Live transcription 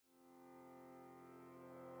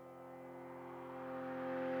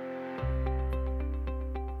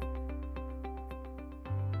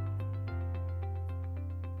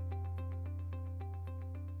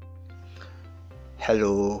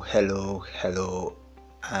Hello,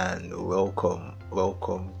 and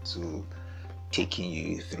welcome to taking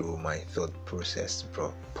you through my thought process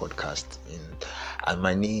podcast. And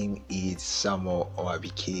my name is Samuel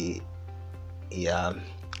Oabike. Yeah,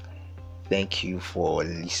 thank you for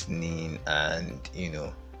listening and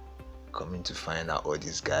coming to find out what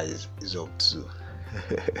this guy is up to.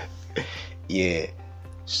 Yeah.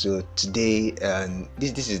 So today,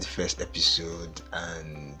 this is the first episode,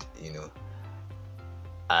 and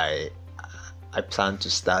I I plan to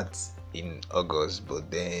start in August, but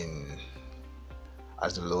then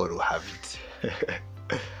as the Lord will have it,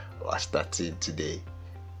 I started today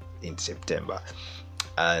in September,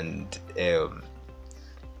 and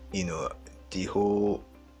you know the whole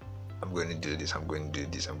I'm going to do this, I'm going to do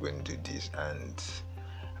this, I'm going to do this, and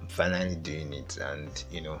I'm finally doing it, and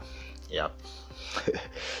yeah.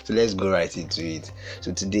 So let's go right into it.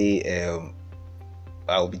 So today,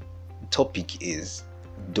 I'll be topic is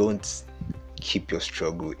don't keep your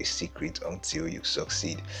struggle a secret until you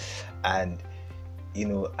succeed. And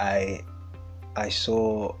I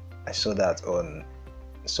saw that on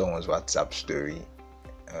someone's WhatsApp story,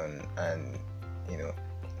 and you know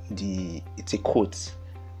it's a quote: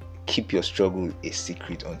 keep your struggle a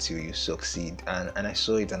secret until you succeed. And I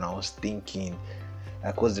saw it and I was thinking,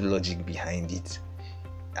 like, what's the logic behind it?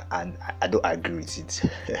 And I don't agree with it.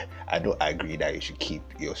 I don't agree that you should keep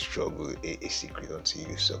your struggle a secret until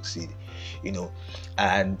you succeed.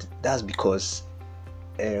 And that's because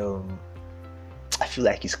I feel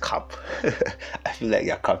like it's cap. I feel like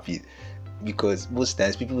you're capping, because most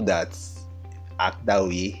times people that act that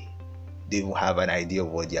way, they don't have an idea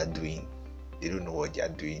of what they are doing. They don't know what they are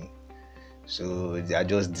doing, so they are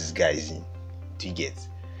just disguising. Do you get?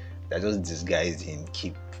 They're just disguising.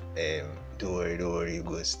 Keep don't worry, you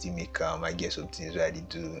go still make I get some things where they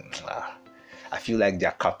do. I feel like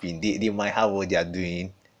they're capping. They might have what they're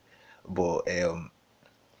doing, but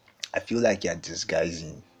I feel like you're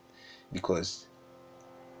disguising, because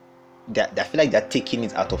I feel like they're taking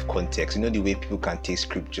it out of context. The way people can take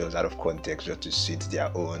scriptures out of context just to suit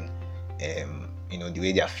their own, the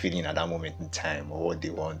way they're feeling at that moment in time or what they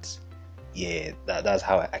want. Yeah, that's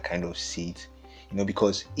how I kind of see it.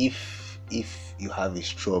 Because if you have a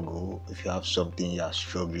struggle, if you have something you're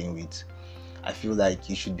struggling with, I feel like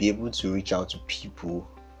you should be able to reach out to people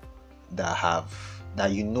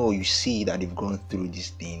that you see that they've gone through this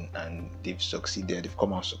thing and they've succeeded, they've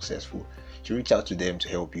come out successful. You reach out to them to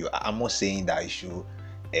help you. I'm not saying that you should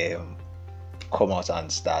come out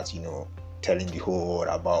and start telling the whole world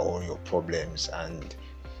about all your problems and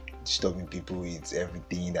disturbing people with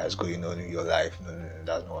everything that's going on in your life. No,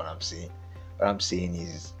 that's not what I'm saying. What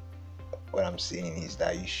I'm saying is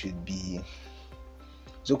that you should be.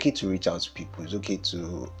 It's okay to reach out to people. It's okay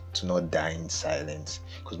to not die in silence,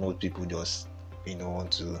 because most people just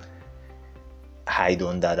want to hide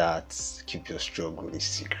under that. Keep your struggle a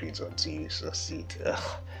secret until you succeed.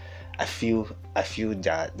 I feel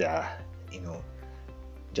that there are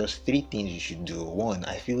just three things you should do. One,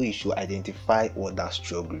 I feel you should identify what that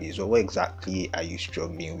struggle is, or what exactly are you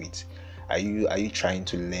struggling with. Are you trying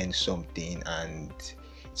to learn something and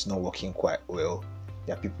it's not working quite well?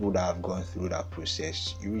 There are people that have gone through that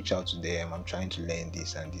process. You reach out to them. I'm trying to learn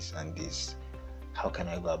this and this and this. How can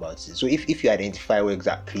I go about it? So if you identify what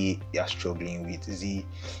exactly you're struggling with, is it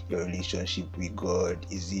your relationship with God?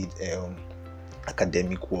 Is it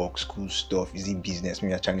academic work, school stuff? Is it business?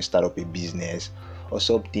 Maybe you're trying to start up a business or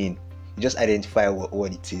something. You just identify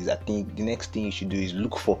what it is. I think the next thing you should do is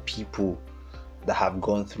look for people that have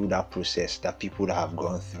gone through that process, that people that have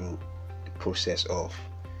gone through the process of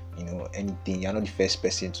anything. You're not the first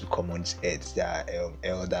person to come on this earth. There are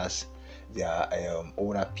elders, there are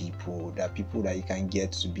older people, there are people that you can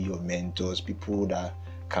get to be your mentors, people that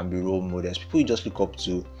can be role models, people you just look up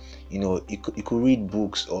to. You could read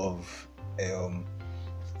books of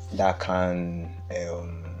that can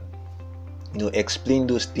explain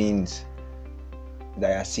those things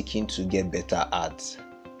that you're seeking to get better at,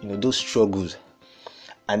 those struggles.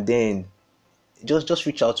 And then just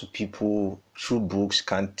reach out to people through books.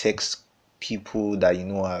 Can text people that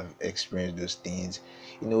have experienced those things.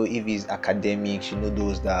 If it's academics,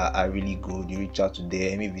 those that are really good, you reach out to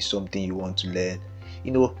them. If it's something you want to learn,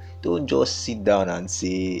 don't just sit down and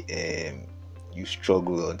say you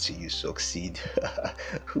struggle until you succeed.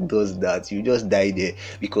 Who does that? You just die there,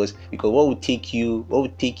 because what would take you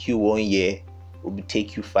 1 year will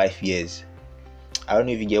take you 5 years. I don't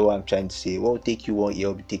know if you get what I'm trying to say. What will take you 1 year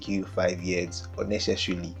will be taking you 5 years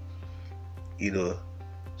unnecessarily.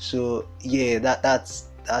 So yeah, that's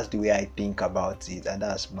the way I think about it, and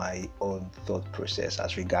that's my own thought process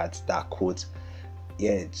as regards that quote.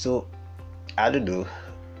 Yeah, so I don't know,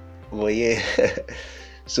 but yeah.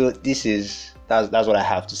 So that's what I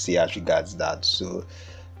have to say as regards that. So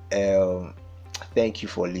um thank you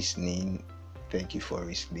for listening. Thank you for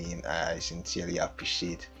listening. I sincerely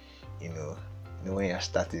appreciate, you know, when you're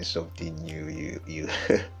starting something new, you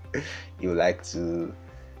you like to,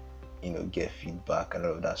 get feedback and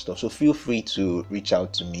all of that stuff. So feel free to reach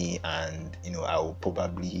out to me, and I will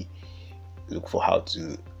probably look for how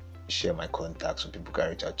to share my contacts so people can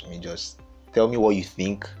reach out to me. Just tell me what you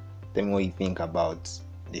think. Tell me what you think about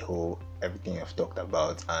the whole everything I've talked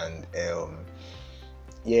about, and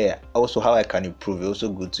yeah, also how I can improve. It's also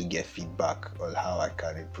good to get feedback on how I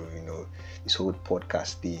can improve. This whole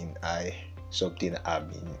podcast thing, something I've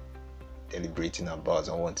been deliberating about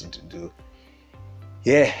and wanting to do.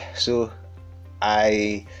 Yeah, so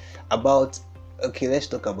I about okay, let's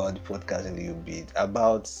talk about the podcast a little bit,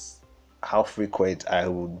 about how frequent I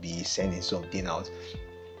would be sending something out.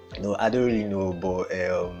 I don't really know, but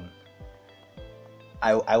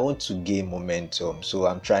I want to gain momentum, so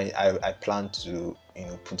I plan to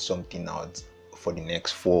put something out for the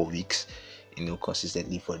next 4 weeks,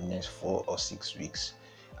 consistently for the next 4 or 6 weeks,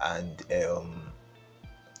 and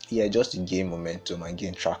yeah, just to gain momentum and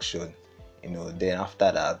gain traction. Then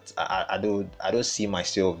after that, I don't see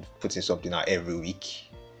myself putting something out every week,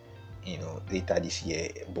 later this year,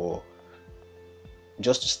 but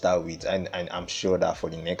just to start with, and I'm sure that for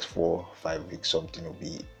the next 4 5 weeks something will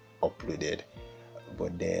be uploaded.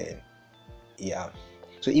 But then, yeah,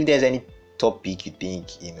 so if there's any topic you think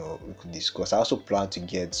we could discuss, I also plan to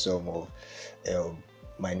get some of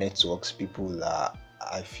my networks, people that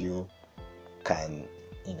I feel can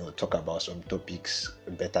talk about some topics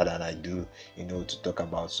better than I do, to talk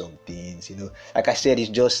about some things. Like I said, it's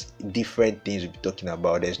just different things we'll be talking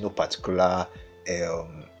about. There's no particular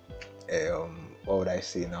what would I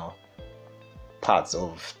say now, parts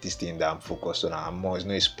of this thing that I'm focused on. It's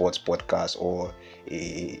not a sports podcast or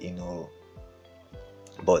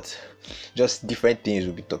but just different things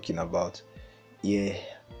we'll be talking about. Yeah,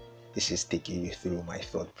 this is taking you through my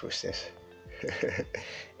thought process.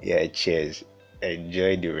 Yeah, cheers.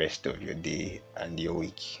 Enjoy the rest of your day and your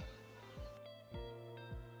week.